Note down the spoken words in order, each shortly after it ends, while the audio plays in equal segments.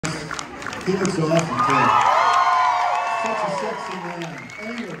He looks awesome, too. Such a sexy man.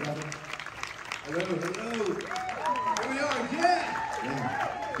 Anyway, brother. Hello. Here we are again.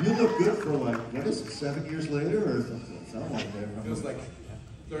 Yeah. You look good for like, what is it, 7 years later or something like that? It feels like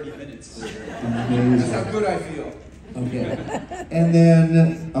 30 minutes later. Amazing. That's how good I feel. Okay. And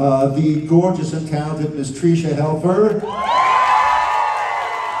then the gorgeous and talented Miss Tricia Helfer.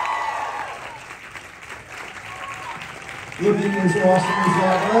 Looking as awesome as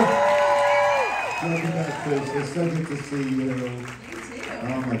ever. Welcome back, Chris. It's so good to see you.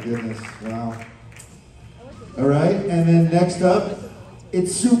 Oh my goodness, wow. All right, and then next up,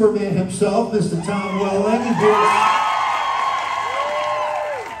 it's Superman himself, Mr. Tom Welling.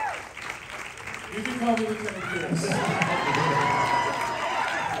 You can call me Lieutenant Chris.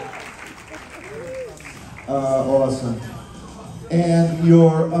 Awesome. And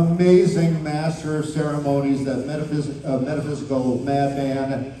your amazing master of ceremonies, that metaphysical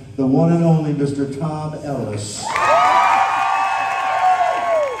madman, the one and only Mr. Tom Ellis.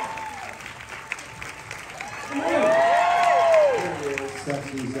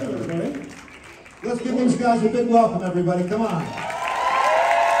 Sexy as ever. Let's give these guys a big welcome, everybody. Come on.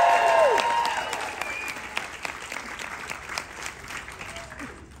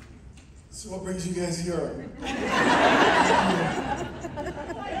 So what brings you guys here?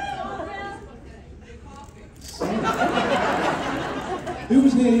 Who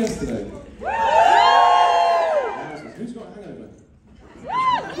was here yesterday? Who's got a hangover?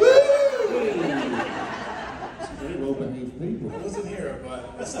 It's very well-behaved people. I wasn't here,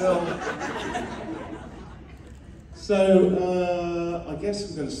 but still. So, I guess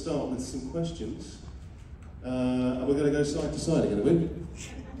we're going to start with some questions. And we're going to go side to side again, are we?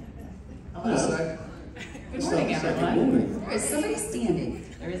 Hello. Good morning, everyone. Morning. There is somebody standing.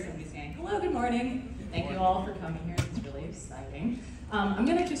 There is somebody standing. Hello, good morning. Thank you all for coming here. It's really exciting. I'm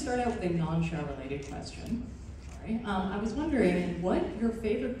going to actually start out with a non-show related question. Sorry. I was wondering what your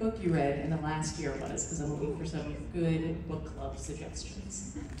favorite book you read in the last year was, because I'm looking for some good book club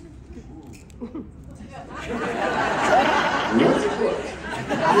suggestions. What's a book?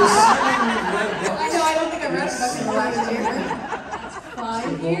 I know, I don't think I read a book in the last year.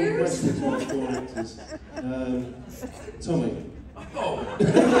 5 years? Tommy. Oh.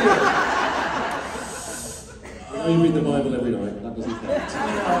 I know you read the Bible every night, that doesn't count.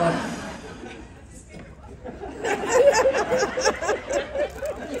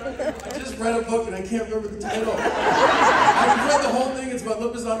 I just read a book and I can't remember the title. I read the whole thing. It's about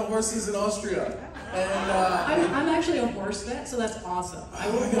Lucifer horses in Austria. And I'm actually a horse vet, so that's awesome. I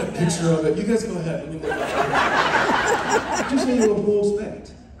got a picture of it. You guys go ahead. Let me look at it. Did you say you're a horse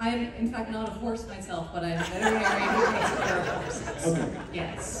vet? I am, in fact, not a horse myself, but I'm a veterinarian who takes care of horses. Okay.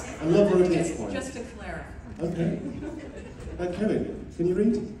 Yes. I love rotating points. Just to clarify. Okay. Kevin, can you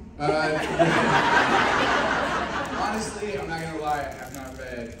read? Honestly, I'm not gonna lie, I have not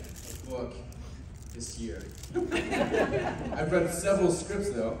read a book this year. I've read several scripts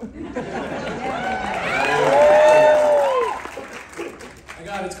though. I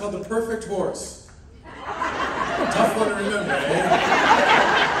got it. It's called The Perfect Horse. Tough one to remember,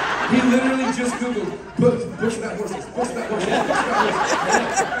 eh? He literally just Googled bush that horses, bush that horses, bush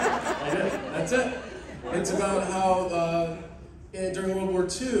that horses. That's it. It's about how during World War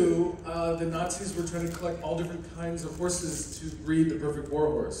II, the Nazis were trying to collect all different kinds of horses to breed the perfect war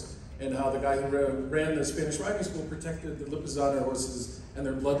horse, and how the guy who ran the Spanish riding school protected the Lipizzaner horses and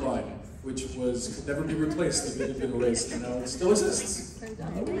their bloodline, which could never be replaced if it had been erased, and now it still exists.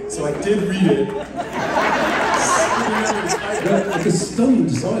 So I did read it. Like a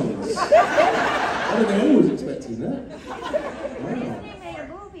stunned silence. I don't think I was expecting that. Wow. They made a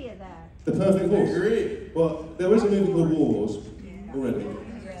movie of that. The Perfect Horse. Agreed. Well, there was a movie called War Horse already,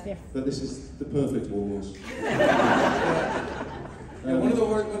 but this is the perfect War Horse. And one of the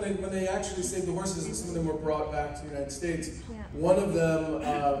when they actually saved the horses, and some of them were brought back to the United States, one of them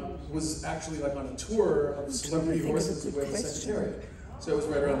was actually like on a tour of celebrity horses with the Secretariat. So it was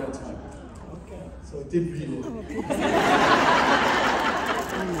right around that time. So I did read it.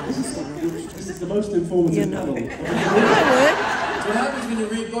 This is the most informative panel. That's what happens when you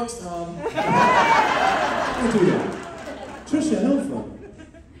read books, Tom. Don't do that. Tricia Helfer.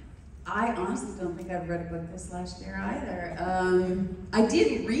 I honestly don't think I've read a book this last year either. I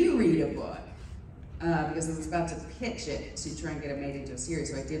did reread a book because I was about to pitch it to try and get it made into a series,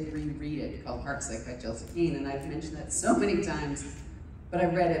 so I did reread it called Heartsick by Chelsea Kane, and I've mentioned that so many times, but I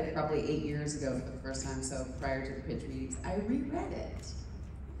read it probably 8 years ago for the first time, so prior to the pitch meetings, I reread it.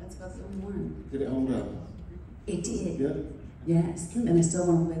 That's about the only one. Did it hold up? It did. Yeah? Yes, and I still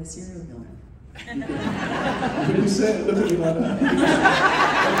want to play the serial killer. When you say it, look at me like that.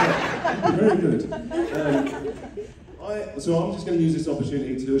 Okay. very good. So I'm just going to use this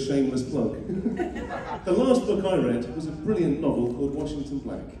opportunity to do a shameless plug. The last book I read was a brilliant novel called Washington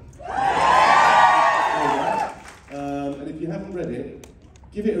Black. And if you haven't read it,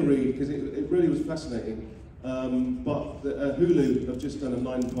 give it a read, because it really was fascinating. But Hulu have just done a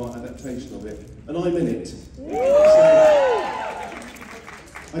 9-part adaptation of it, and I'm in it. So,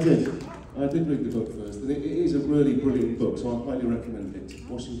 I did read the book first, and it is a really brilliant book, so I highly recommend it.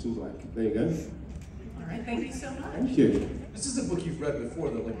 Washington Black. There you go. All right, thank you so much. Thank you. This is a book you've read before,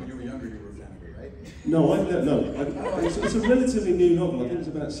 though. Like when you were younger, you were a fan of it, right? No, it's a relatively new novel. I think it's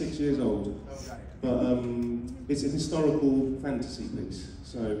about 6 years old. Okay. But it's a historical fantasy piece,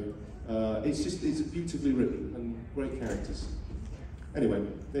 so it's beautifully written and great characters. Anyway,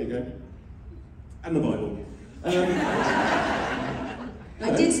 there you go. And the Bible. I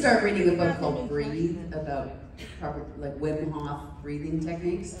did start reading a book called Breathe about proper, like Wim Hof breathing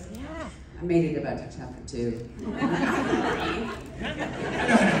techniques. Yeah. I made it about to chapter 2. I know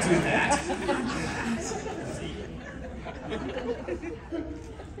how to do that.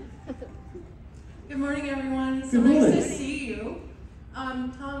 Good morning, everyone. It's so Good morning. nice to see you.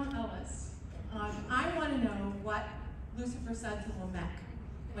 Tom Ellis, I want to know what Lucifer said to Lamech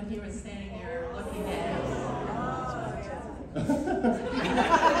when he was standing there looking at him.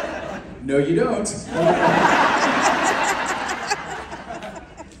 No, you don't.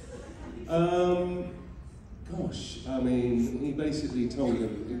 Gosh, I mean, he basically told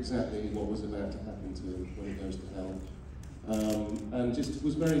him exactly what was about to happen to him when he goes to hell. And just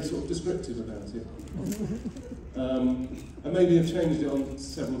was very sort of descriptive about it. And maybe I've changed it on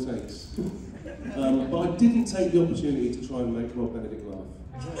several takes. But I didn't take the opportunity to try and make Rob Benedict laugh.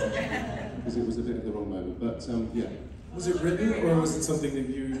 Because it was a bit of the wrong moment, but yeah. Was it written, or was it something that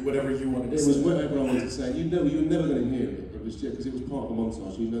whatever you wanted to say? It was whatever I wanted to say. You were never going to hear it. It was just, because it was part of the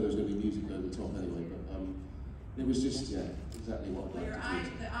montage, you know there was going to be music over the top anyway, but it was just, yeah, exactly what I wanted to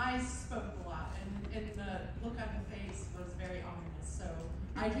do. The eyes spoke a lot, and the look on the face was very ominous, so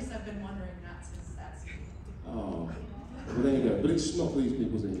I just have been wondering that since that scene. Oh, well there you go. But it's not for these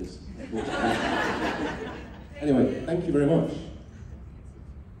people's ears. Anyway, thank you very much.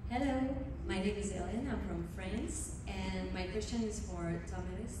 Hello, my name is Ellen, I'm from France, and my question is for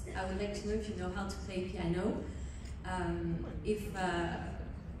Thomas. I would like to know if you know how to play piano, if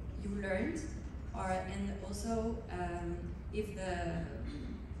you learned, and also if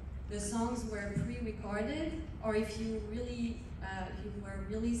the songs were pre-recorded, or if you were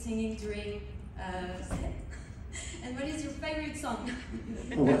really singing during set. And what is your favorite song?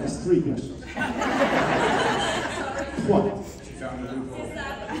 Oh, that's 3 questions. Sorry. What? She found a loophole.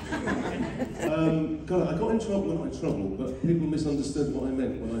 God, I got in trouble, well, not in trouble, but people misunderstood what I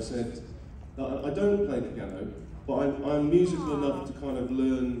meant when I said I don't play the piano, but I'm musical enough to kind of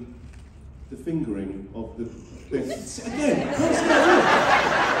learn the fingering of the thing. Again, I can't say that.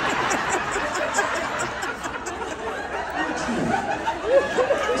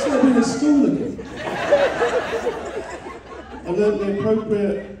 It's like being at school again. I learned the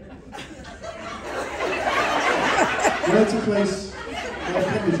appropriate where to place my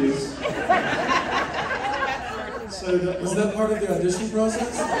images so that Was that part of the audition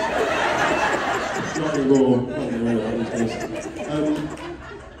process? not anymore.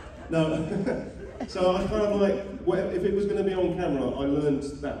 No, so I kind of like, if it was going to be on camera, I learned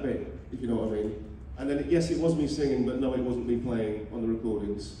that bit, if you know what I mean. And then, yes, it was me singing, but no, it wasn't me playing on the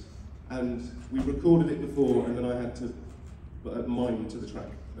recordings. And we recorded it before, and then I had to mime to the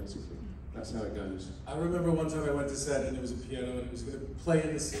track, basically. That's how it goes. I remember one time I went to set and it was a piano and it was going to play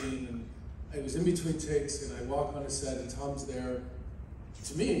in the scene, and it was in between takes, and I walk on the set and Tom's there.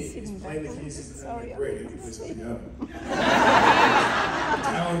 To me, he's playing the keys and I'm like, great, he plays the piano.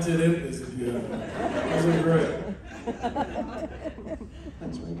 Talented him plays the piano. I was like, great.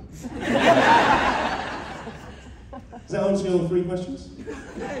 Thanks, mate. Does that answer your 3 questions?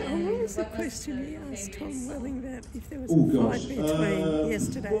 What was the question he asked Tom Welling that if there was Oh a gosh, fight between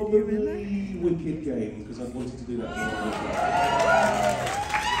yesterday, do you remember? probably Wicked Game, because I wanted to do that.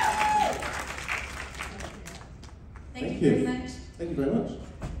 Thank you very much. Thank you very much.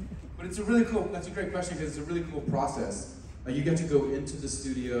 But it's a really cool, that's a great question, because it's a really cool process. You get to go into the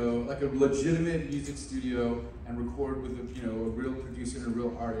studio, like a legitimate music studio, and record with a real producer and a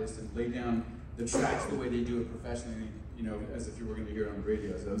real artist, and lay down the tracks the way they do it professionally, as if you were going to hear it on the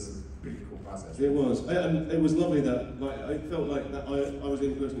radio. So it was a pretty cool process. It was, and it was lovely that, I felt like that I was the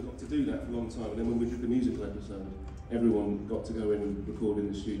only person who got to do that for a long time, and then when we did the musical episode, everyone got to go in and record in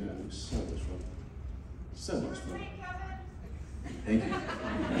the studio. It was so much fun. So much fun. Thank you.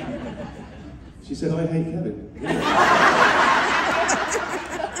 She said, I hate Kevin.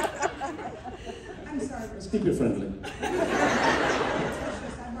 keep it friendly. I'm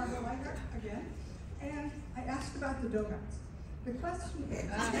AmandaBelleLee again, and I asked about the donuts. The question is,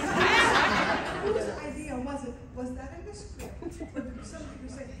 whose idea was it? Was that in the script? Or did somebody who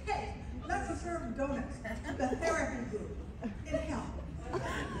said, hey, let's serve donuts to the therapy group in hell?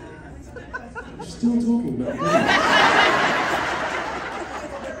 You're still talking about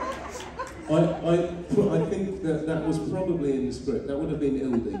I think that was probably in the script. That would have been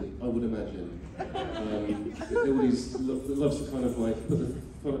Ildy, I would imagine. Ildy loves to kind of like put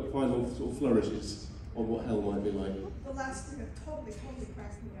the final sort of flourishes on what hell might be like. The last thing that totally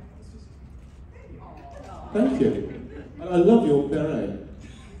cracks me up was just, Thank you. I love your beret.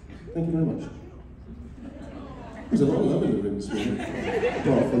 Thank you very much. There's a lot of love in the room this morning,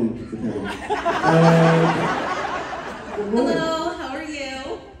 apart from the Kevin. Hello, how are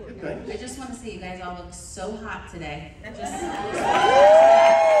you? Okay. I just want to say you guys all look so hot today.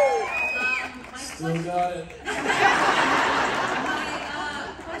 Still got it.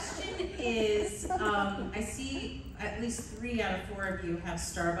 My question is, I see at least 3 out of 4 of you have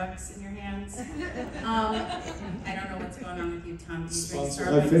Starbucks in your hands. I don't know what's going on with you, Tom. Do you drink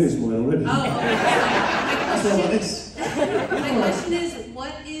Starbucks? I finished mine already. My question is,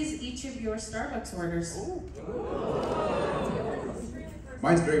 what is each of your Starbucks orders?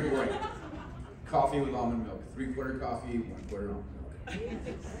 Mine's very boring. Coffee with almond milk. 3/4 coffee, 1/4 almond milk.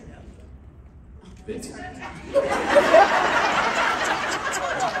 Bit.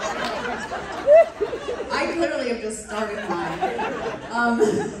 I clearly have just started mine.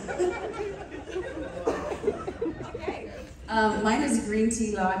 Mine is green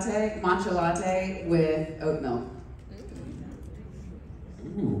tea latte, matcha latte with oat milk.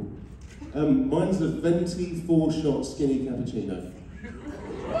 Ooh. Mine's a venti 4-shot skinny cappuccino.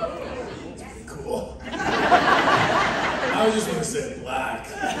 Cool. I was just going to say black.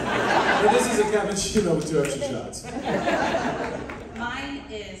 But this is a cappuccino with 2 extra shots. Mine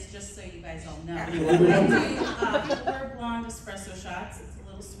is, just so you guys all know, I do 4 blonde espresso shots, it's a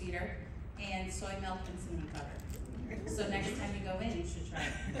little sweeter, and soy milk and cinnamon butter. So next time you go in, you should try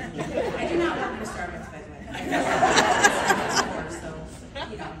it. I do not work for Starbucks, by the way. I before, so,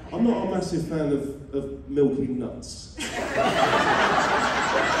 you know. I'm not a massive fan of milky nuts.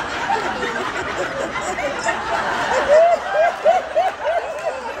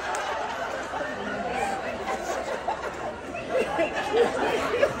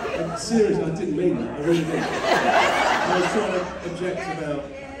 I'm serious, I didn't mean that, I really didn't. I was trying to object about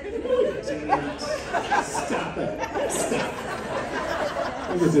stop it, stop. I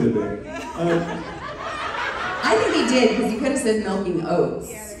think I did a bit. I think he did, because he could have said milking oats.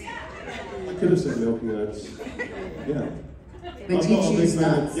 I could have said milking oats. Yeah. But I'm you not a big choose fan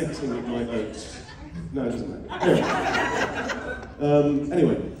nuts. of getting at my oats. No, it doesn't matter.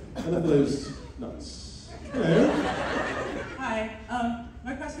 Anyway, enough of those nuts. Hello. Hi,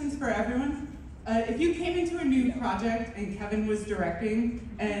 my question's for everyone. If you came into a new project and Kevin was directing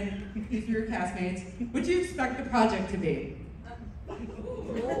and these were your castmates, what do you expect the project to be?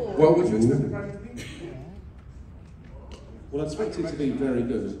 What would you expect the project to be? Well, I expect it to be very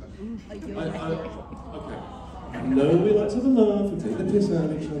good. Okay. I know we like to have a laugh and take the piss out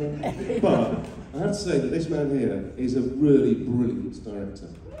of each other, but I have to say that this man here is a really brilliant director.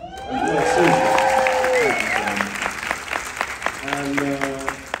 And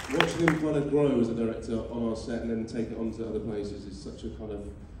watching him kind of grow as a director on our set and then take it on to other places is such a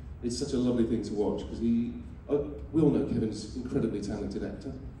it's such a lovely thing to watch, because we all know Kevin's an incredibly talented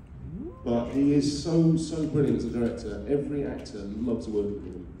actor, but he is so brilliant as a director. Every actor loves working with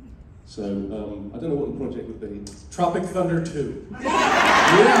him. So I don't know what the project would be. Tropic Thunder 2.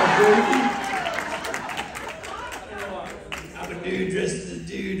 Yeah, baby. I'm a dude dressed as a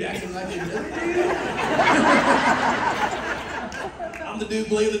dude, acting like a dude. I'm the dude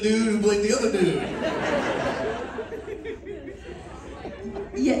playing the dude who played the other dude.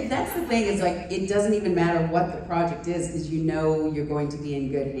 Yeah, that's the thing, is like, it doesn't even matter what the project is, because you know you're going to be in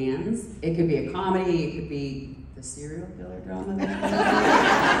good hands. It could be a comedy, it could be the serial killer drama.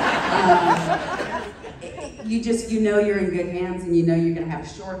 You know you're in good hands, and you know you're going to have a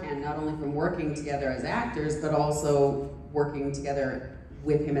shorthand, not only from working together as actors, but also working together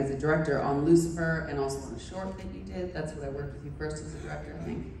with him as a director on Lucifer, and also on a short that you did. That's what I worked with you first as a director, I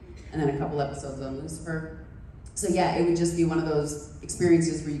think. And then a couple episodes on Lucifer. So yeah, it would just be one of those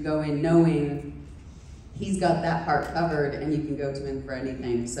experiences where you go in knowing he's got that part covered, and you can go to him for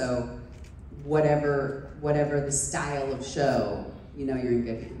anything. So whatever the style of show, you know you're in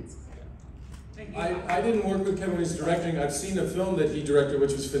good hands. I didn't work with Kevin when he's directing. I've seen a film that he directed,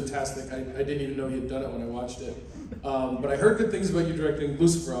 which was fantastic. I didn't even know he had done it when I watched it. But I heard good things about you directing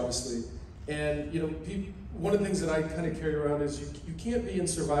Lucifer, obviously. And you know, one of the things that I kind of carry around is you can't be in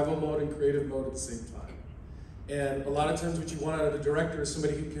survival mode and creative mode at the same time. And a lot of times what you want out of a director is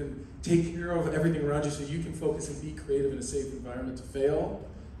somebody who can take care of everything around you so you can focus and be creative in a safe environment to fail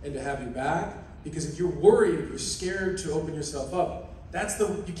and to have you back. Because if you're worried, if you're scared to open yourself up,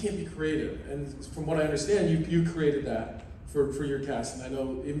 you can't be creative. And from what I understand, you created that for your cast. And I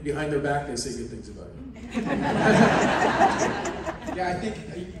know even behind their back, they say good things about you. Yeah, I think,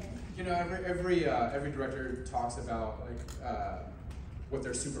 you know, every director talks about like what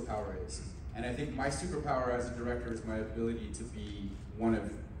their superpower is. And I think my superpower as a director is my ability to be one of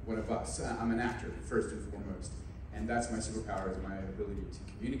us. I'm an actor, first and foremost. And that's my superpower, is my ability to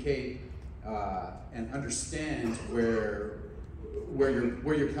communicate and understand where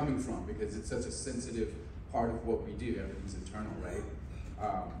you're coming from, because it's such a sensitive part of what we do. Everything's internal, right?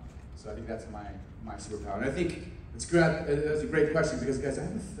 So I think that's my superpower. And I think it's great. That's a great question, because guys, I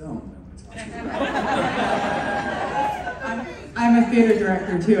have a film that I want to talk to you about. I'm a theater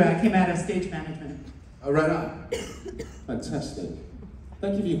director too. I came out of stage management. Oh, right on. Fantastic.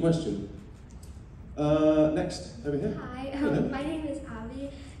 Thank you for your question. Next, over here. Hi, my name is Avi,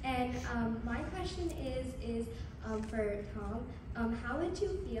 and my question is for Tom. How would you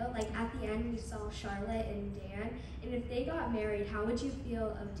feel, like at the end we saw Charlotte and Dan, and if they got married, how would you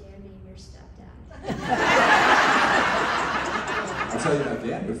feel of Dan being your stepdad? I'll tell you how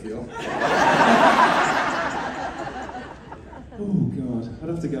Dan would feel. Oh God, I'd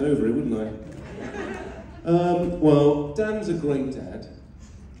have to get over it, wouldn't I? Well, Dan's a great dad.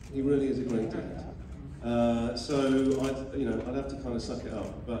 He really is a great dad. So I'd have to kind of suck it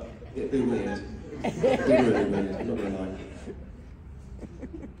up, but it'd be weird. It'd be really weird, I'm not gonna lie.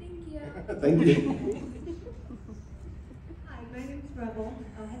 Thank you. Thank you. Hi, my name's Rebel.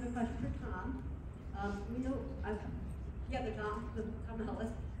 I have a question for Tom. We know, the Tom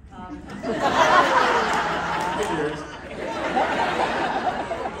Ellis. I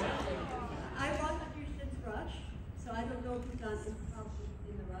watched you since Rush, so I don't know if you've done improv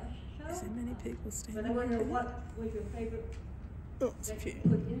in the Rush show. So many people standing. But I wonder what was your favorite that you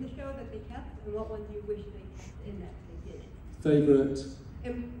put in the show that they kept, and what one do you wish they kept in that they did? Favourite?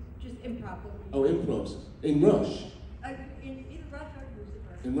 Just improv. Oh, improvs. In Rush? In either Rush or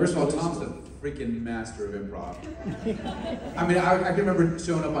Lucifer. First of all, Tom's the freaking master of improv. I mean, I can remember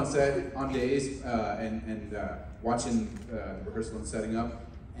showing up on set on days and watching the rehearsal and setting up,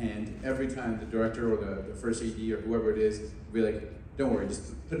 and every time the director or the first AD or whoever it is would be like, don't worry,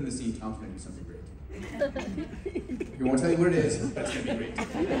 just put in the scene, Tom's going to do something great. He won't tell you what it is, but it's going to be great.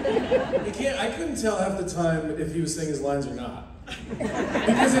 I couldn't tell half the time if he was saying his lines or not.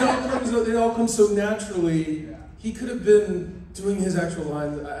 Because it all comes so naturally. He could have been doing his actual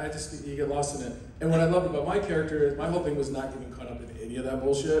lines. You get lost in it. And what I loved about my character is my whole thing was not getting caught up in any of that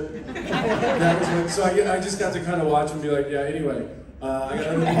bullshit. So I just got to kind of watch and be like, yeah, anyway, I got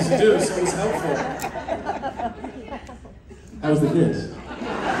other things to do, so it was helpful. How was the kiss?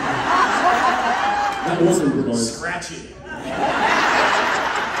 That was improvised. Scratchy.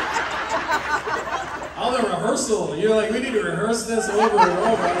 All the rehearsal, you're like, we need to rehearse this over and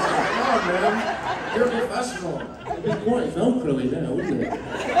over. I was like, come on, man, you're a professional. It'd be quite Velcro-y now, wouldn't it?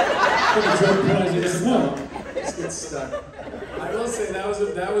 Just get stuck. I will say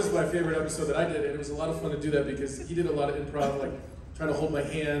that was my favorite episode that I did, and it was a lot of fun to do that because he did a lot of improv, like trying to hold my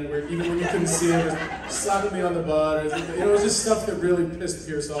hand, where even when you couldn't see it, was slapping me on the butt, or, it was just stuff that really pissed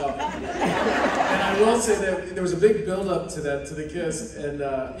Pierce off. And I will say that there was a big build-up to the kiss, and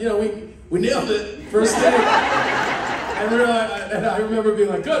we nailed it first day. And I remember being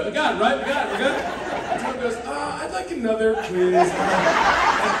like, good, we got it, right? We got it, we're good. And Tom goes, I'd like another, please.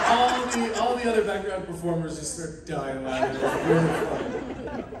 And all the other background performers just start dying laughing.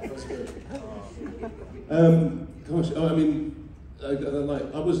 It was really fun. That was good. Gosh, I mean,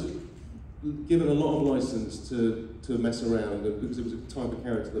 I was given a lot of license to mess around, because it was a type of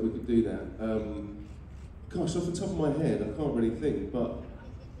character that we could do that. Gosh, off the top of my head, I can't really think, but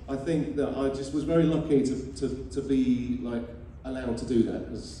I think that I just was very lucky to be like allowed to do that,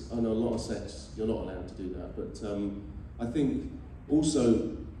 because I know a lot of sets you're not allowed to do that. But I think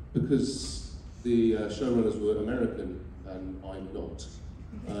also because the showrunners were American and I'm not,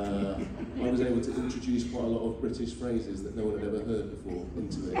 I was able to introduce quite a lot of British phrases that no one had ever heard before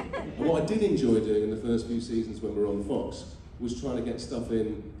into it. And what I did enjoy doing in the first few seasons when we were on Fox was trying to get stuff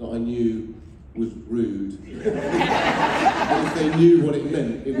in that I knew was rude. And if they knew what it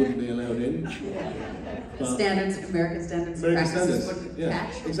meant, it wouldn't be allowed in. But American standards and practices wouldn't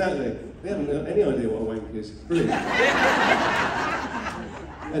catch. Exactly. They haven't got any idea what a wank is. Brilliant.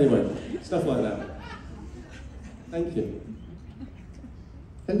 Anyway, stuff like that. Thank you.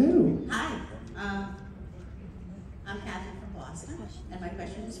 Hello. Hi. and my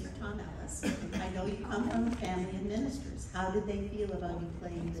question is for Tom Ellis. I know you come from a family of ministers. How did they feel about you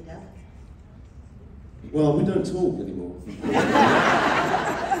playing the devil? Well, we don't talk anymore.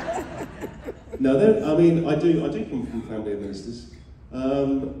 No, I mean, I do come from a family of ministers.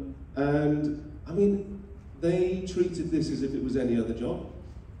 And, I mean, they treated this as if it was any other job.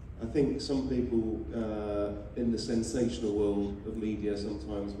 I think some people in the sensational world of media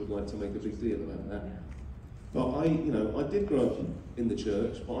sometimes would like to make a big deal about that. But I did grow up in the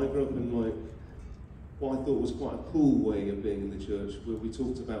church, but I grew up in like what I thought was quite a cool way of being in the church, where we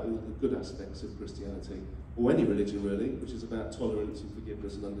talked about all the good aspects of Christianity, or any religion really, which is about tolerance and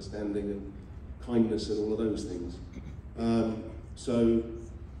forgiveness and understanding and kindness and all of those things. So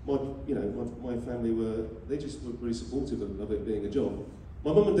my family they just were very supportive of it being a job.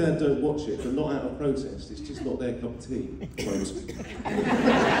 My mum and dad don't watch it, but not out of protest. It's just not their cup of tea.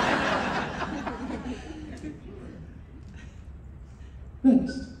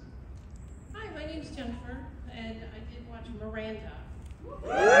 Next. Hi, my name's Jennifer, and I did watch Miranda.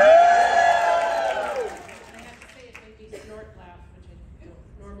 I have to say it made me snort laugh, which I don't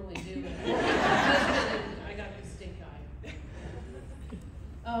normally do. I got the stink eye.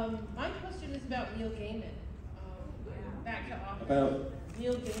 My question is about Neil Gaiman. Back to office. About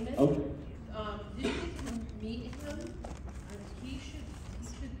Neil Gaiman. Oh. Did you meet him? He should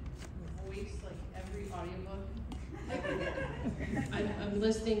voice like every audiobook. I'm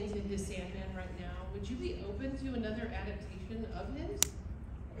listening to his Sandman right now. Would you be open to another adaptation of his?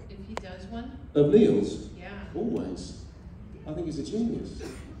 If he does one? Of Neil's? Yeah. Always. I think he's a genius.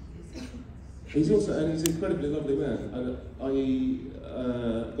 He's also, and he's an incredibly lovely man. And I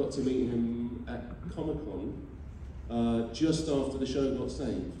got to meet him at Comic-Con just after the show got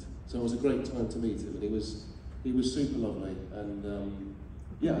saved. So it was a great time to meet him, and he was super lovely. And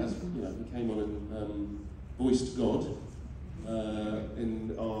yeah, he came on and voiced God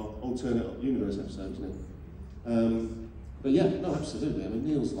in our alternate universe episode, isn't it? But yeah, no, absolutely. I mean,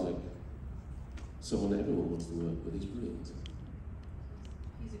 Neil's like someone that everyone wants to work with. He's brilliant.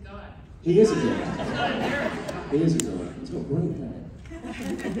 He's a god. He is a god. He's not a miracle. He is a god. He's got great hair.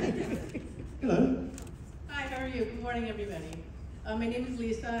 Hello. Hi, how are you? Good morning, everybody. My name is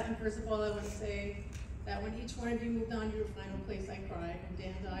Lisa, and first of all, I want to say that when each one of you moved on to your final place, I cried. When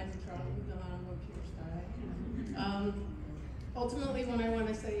Dan died and Charlie moved on, when Pierce died. Ultimately, what I want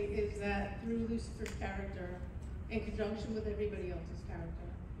to say is that through Lucifer's character, in conjunction with everybody else's character,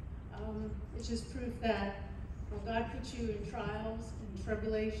 it's just proof that when God puts you in trials and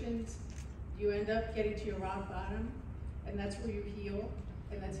tribulations, you end up getting to your rock bottom, and that's where you heal,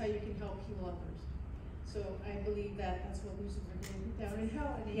 and that's how you can help heal others. So I believe that that's what Lucifer did down in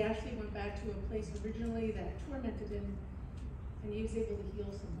hell, and he actually went back to a place originally that tormented him, and he was able to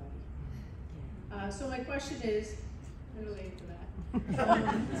heal somebody. So my question is, I'm related to that.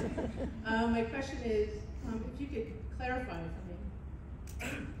 My question is, if you could clarify for me,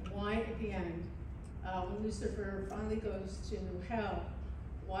 why at the end, when Lucifer finally goes to hell,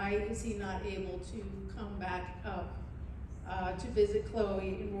 why is he not able to come back up to visit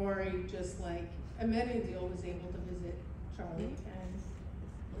Chloe and Rory, just like Amenadiel was able to visit Charlie and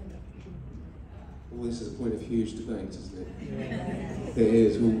Linda? Well, this is a point of huge debate, isn't it? Yeah. It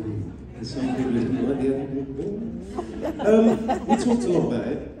is. Some people didn't like the other people. We talked a lot about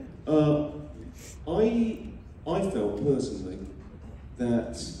it. I felt personally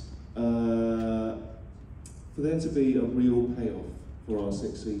that for there to be a real payoff for our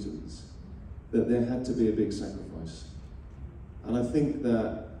 6 seasons, that there had to be a big sacrifice. And I think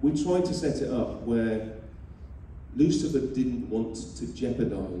that we tried to set it up where Lucifer didn't want to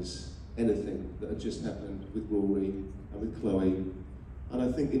jeopardize anything that had just happened with Rory and with Chloe. And I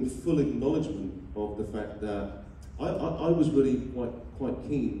think in full acknowledgement of the fact that I was really quite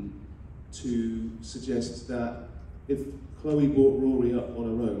keen to suggest that if Chloe brought Rory up on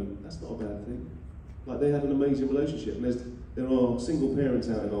her own, that's not a bad thing. Like, they had an amazing relationship. And there are single parents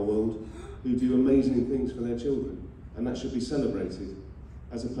out in our world who do amazing things for their children, and that should be celebrated,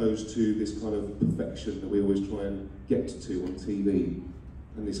 as opposed to this kind of perfection that we always try and get to on TV,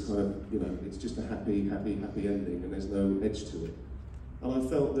 and this kind of, it's just a happy ending, and there's no edge to it. And I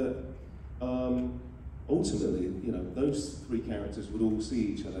felt that ultimately, those 3 characters would all see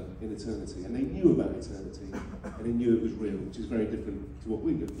each other in eternity, and they knew about eternity, and they knew it was real, which is very different to what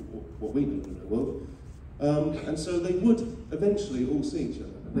we live in the world. And so they would eventually all see each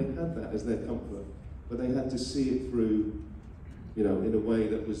other, and they had that as their comfort, but they had to see it through, in a way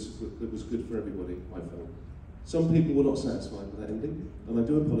that was good for everybody, I felt. Some people were not satisfied with that ending, and I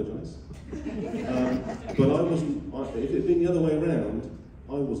do apologise. But I wasn't. If it had been the other way around,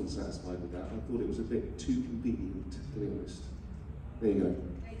 I wasn't satisfied with that. I thought it was a bit too convenient, to be honest. There you go.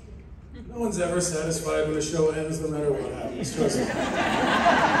 No one's ever satisfied when a show ends, no matter what happens. Trust me.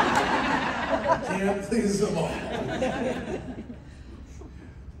 Can't please them all.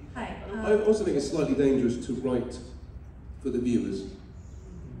 Hi. I also think it's slightly dangerous to write for the viewers.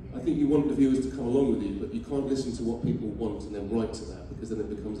 I think you want the viewers to come along with you, but you can't listen to what people want and then write to that, because then it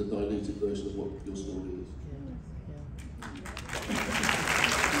becomes a diluted version of what your story is.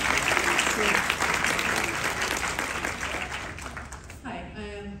 Hi,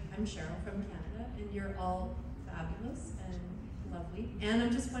 I'm Cheryl from Canada, and you're all fabulous and lovely. And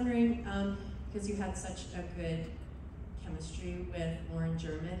I'm just wondering, because you had such a good chemistry with Lauren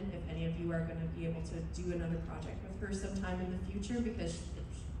German, if any of you are going to be able to do another project with her sometime in the future, because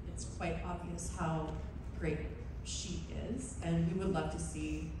it's quite obvious how great she is, and we would love to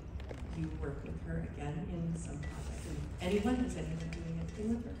see you work with her again in some project. And anyone, is anyone doing anything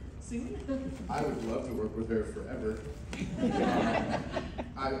with her soon? I would love to work with her forever.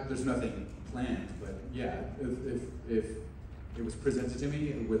 There's nothing planned, but yeah, if it was presented to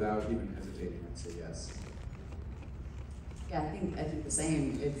me without even hesitating, I'd say yes. Yeah, I think the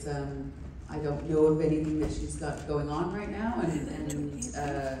same. It's I don't know of anything that she's got going on right now, and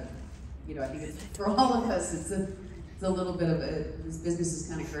you know, I think it's, for all of us, it's a little bit of this business is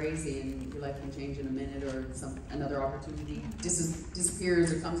kind of crazy, and your life can change in a minute, or another opportunity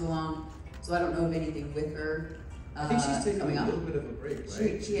disappears or comes along. So I don't know of anything with her. I think she's taking a little bit of a break,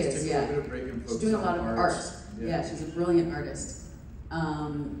 right? She is, yeah. A little bit of break and she's doing a lot of art. Yeah, she's a brilliant artist.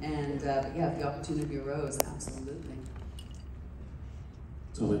 But yeah, if the opportunity arose, absolutely.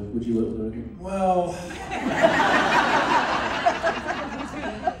 Tommy, would you work with her again? Well,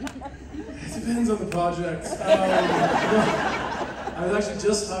 it depends on the project. I was actually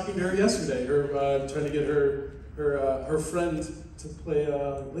just talking to her yesterday. Trying to get her friend to play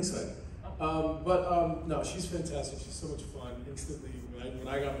Lisa. No, she's fantastic. She's so much fun. Instantly, when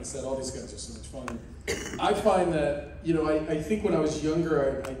I got on set, all these guys are so much fun. I find that, you know, I think when I was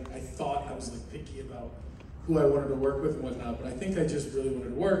younger, I thought I was like picky about who I wanted to work with and whatnot, but I think I just really wanted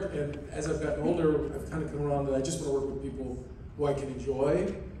to work. And as I've gotten older, I've kind of come around that I just want to work with people who I can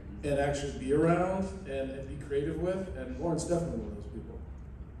enjoy and actually be around and be creative with. And Lauren's definitely one of those people.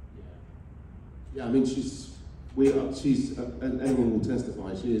 Yeah, I mean, and anyone will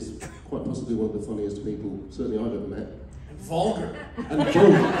testify, she is quite possibly one of the funniest people, certainly I've ever met. And vulgar. And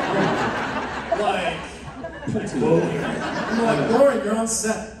vulgar. Like, pretty vulgar. I'm like, Lauren, you're on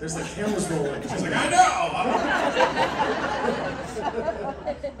set. There's like cameras rolling. She's like, I know!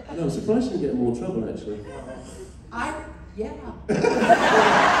 No, I'm surprised she didn't get in more trouble, actually.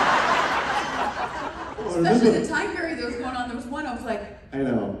 Especially the time period that was going on. There was one, I was like, I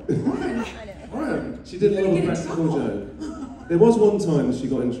know. Lauren. She did a lot of practical joke. There was one time she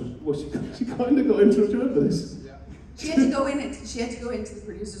got in trouble. Well, she kind of got into trouble for this. she had to go into the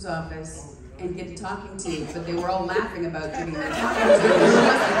producer's office and get to talking to, but they were all laughing about giving her talking to.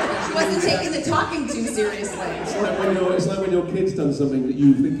 She wasn't taking the talking to seriously. It's like when your kid's done something that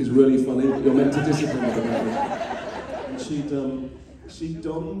you think is really funny, but you're meant to discipline them about it. And she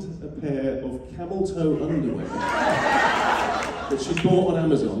donned a pair of camel toe underwear that she bought on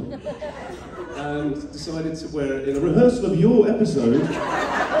Amazon and decided to wear it in a rehearsal of your episode.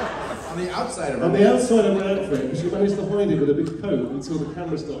 On the outside of her outfit, because she managed to hide it with a big coat until the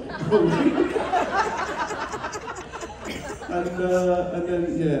camera started rolling.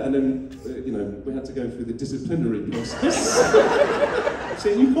 and then you know, we had to go through the disciplinary process.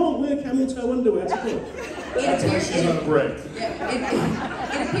 Saying you can't wear camel toe underwear to work. She's on a break.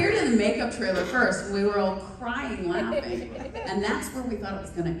 It appeared in the makeup trailer first, and we were all crying, laughing, and that's where we thought it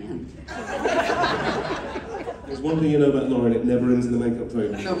was going to end. There's one thing you know about Lauren, it never ends in the makeup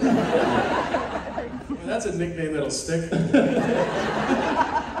trailer. No. Well, that's a nickname that'll stick.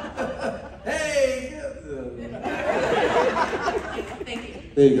 Hey! Thank you.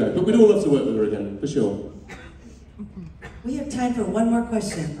 There you go. But we'd all love to work with her again, for sure. We have time for one more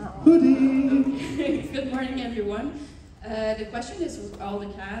question. Hoodie! Good morning, everyone. The question is with all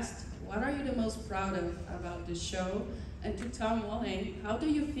the cast, what are you the most proud of about the show? And to Tom Welling, how do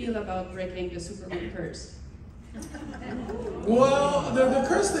you feel about breaking the Superman curse? Well, the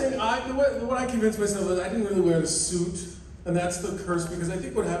curse thing, what I convinced myself was I didn't really wear the suit, and that's the curse, because I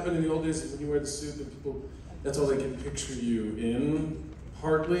think what happened in the old days is when you wear the suit, that people, that's all they can picture you in,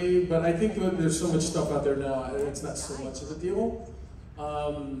 partly, but I think that there's so much stuff out there now, it's not so much of a deal.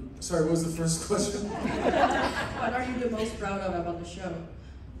 Sorry, what was the first question? What are you the most proud of about the show?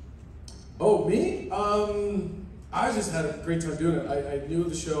 Oh, me? I just had a great time doing it. I knew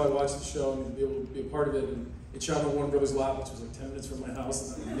the show, I watched the show, and to be able to be a part of it, and It shot on Warner Brothers lot, which was like 10 minutes from my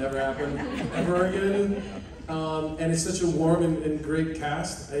house, and that would never happen ever again. And it's such a warm and great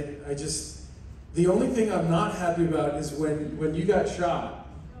cast. I just, the only thing I'm not happy about is when you got shot,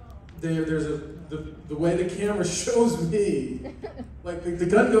 there's the way the camera shows me, like the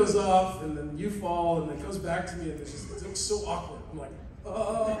gun goes off and then you fall and it goes back to me and it looks so awkward. I'm like,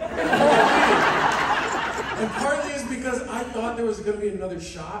 oh. And partly is because I thought there was going to be another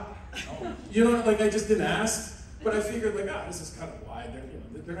shot. You know, like I just didn't ask, but I figured like, this is kind of wide.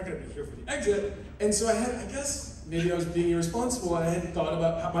 They're not going to be here for the exit. And so I guess, maybe I was being irresponsible. I hadn't thought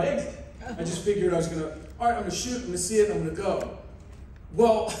about my exit. I just figured I was going to, all right, I'm going to shoot, I'm going to see it, I'm going to go.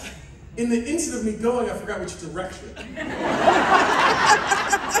 Well, in the instant of me going, I forgot which direction. Like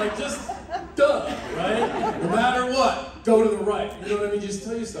just, duh, right? No matter what, go to the right. You know what I mean? Just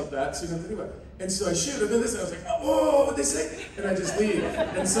tell yourself that so you don't think about it. And so I shoot, and then this, I was like, oh, whoa, what'd they say? And I just leave.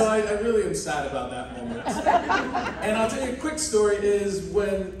 And so I really am sad about that moment. And I'll tell you a quick story is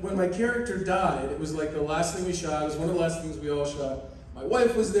when my character died, it was like the last thing we shot, it was one of the last things we all shot. My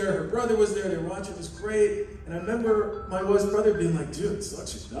wife was there, her brother was there, they were watching, it was great. And I remember my wife's brother being like, dude, it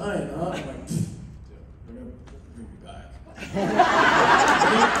sucks, she's dying, huh? I'm like, dude, they're gonna bring me back.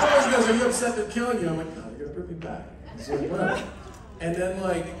 And he always goes, are you upset they're killing you? I'm like, no, they're gonna bring me back. So like, well. And then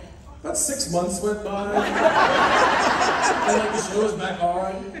like, about 6 months went by, and like the show was back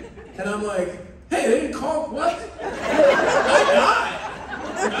on, and I'm like, hey, they didn't call, what? I died!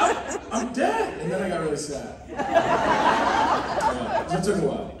 I'm dead! And then I got really sad. So it took a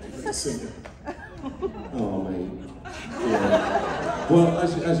while to sink it. Oh, mate. Yeah. Well,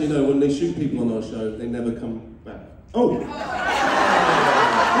 as you know, when they shoot people on our show, they never come back. Oh!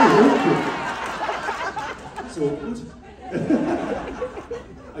 It's awkward.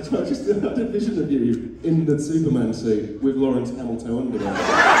 I just had a vision of you in the Superman suit with Lawrence Hamilton under there.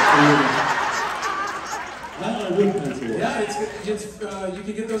 That I would plan to watch. Yeah, it's you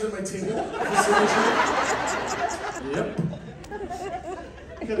can get those at my table. Yep.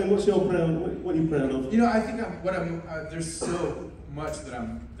 Kevin, what are you proud of? You know, I think there's so much that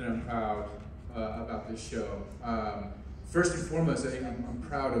I'm proud about this show. First and foremost, I think I'm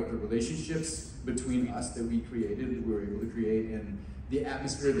proud of the relationships between us that we created, that we were able to create, and the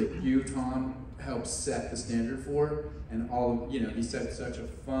atmosphere that you, Tom, helped set the standard for, and you set such a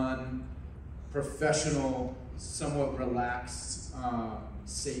fun, professional, somewhat relaxed,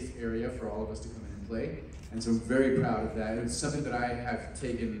 safe area for all of us to come in and play. And so I'm very proud of that. It's something that I have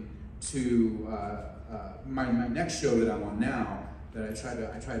taken to my next show that I'm on now, that I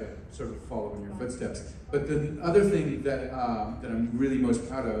try to sort of follow in your footsteps. But the other thing that I'm really most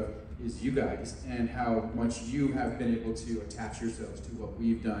proud of is you guys, and how much you have been able to attach yourselves to what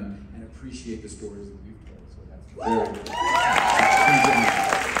we've done and appreciate the stories that we've told. So that's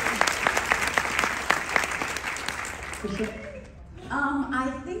very I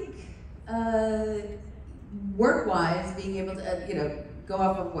think work-wise, being able to go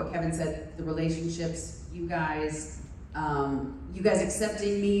off of what Kevin said, the relationships, you guys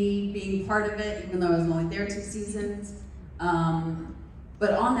accepting me being part of it, even though I was only there 2 seasons.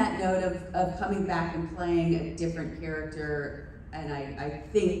 But on that note of coming back and playing a different character, and I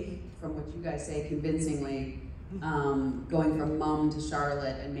think, from what you guys say convincingly, going from Mom to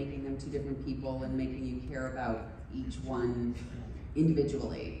Charlotte and making them 2 different people and making you care about each one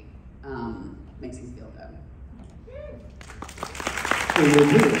individually makes me feel good.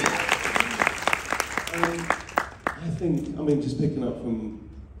 I think, just picking up from,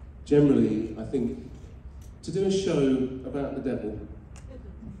 generally, I think to do a show about the devil,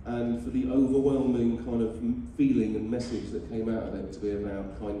 and for the overwhelming kind of feeling and message that came out of it to be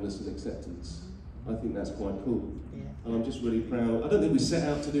about kindness and acceptance, I think that's quite cool. Yeah. And I'm just really proud. I don't think we set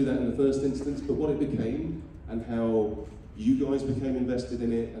out to do that in the first instance, but what it became, and how you guys became invested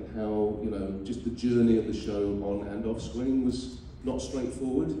in it, and how, just the journey of the show on and off screen was not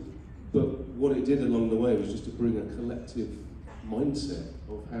straightforward, but what it did along the way was just to bring a collective mindset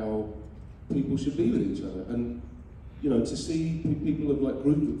of how people should be with each other. And to see people of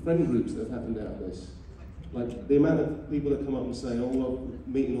friend groups that have happened out of this, like the amount of people that come up and say, oh, well,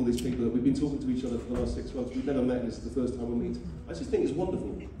 meeting all these people that we've been talking to each other for the last 6 months, we've never met, and this is the first time we meet. I just think it's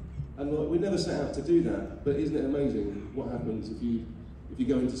wonderful. And we never set out to do that, but isn't it amazing what happens if you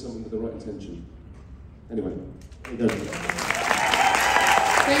go into something with the right intention? Anyway, there you go.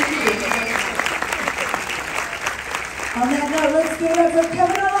 Thank you. On that note, let's give it up for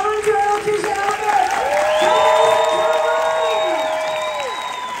Kevin Alejandro.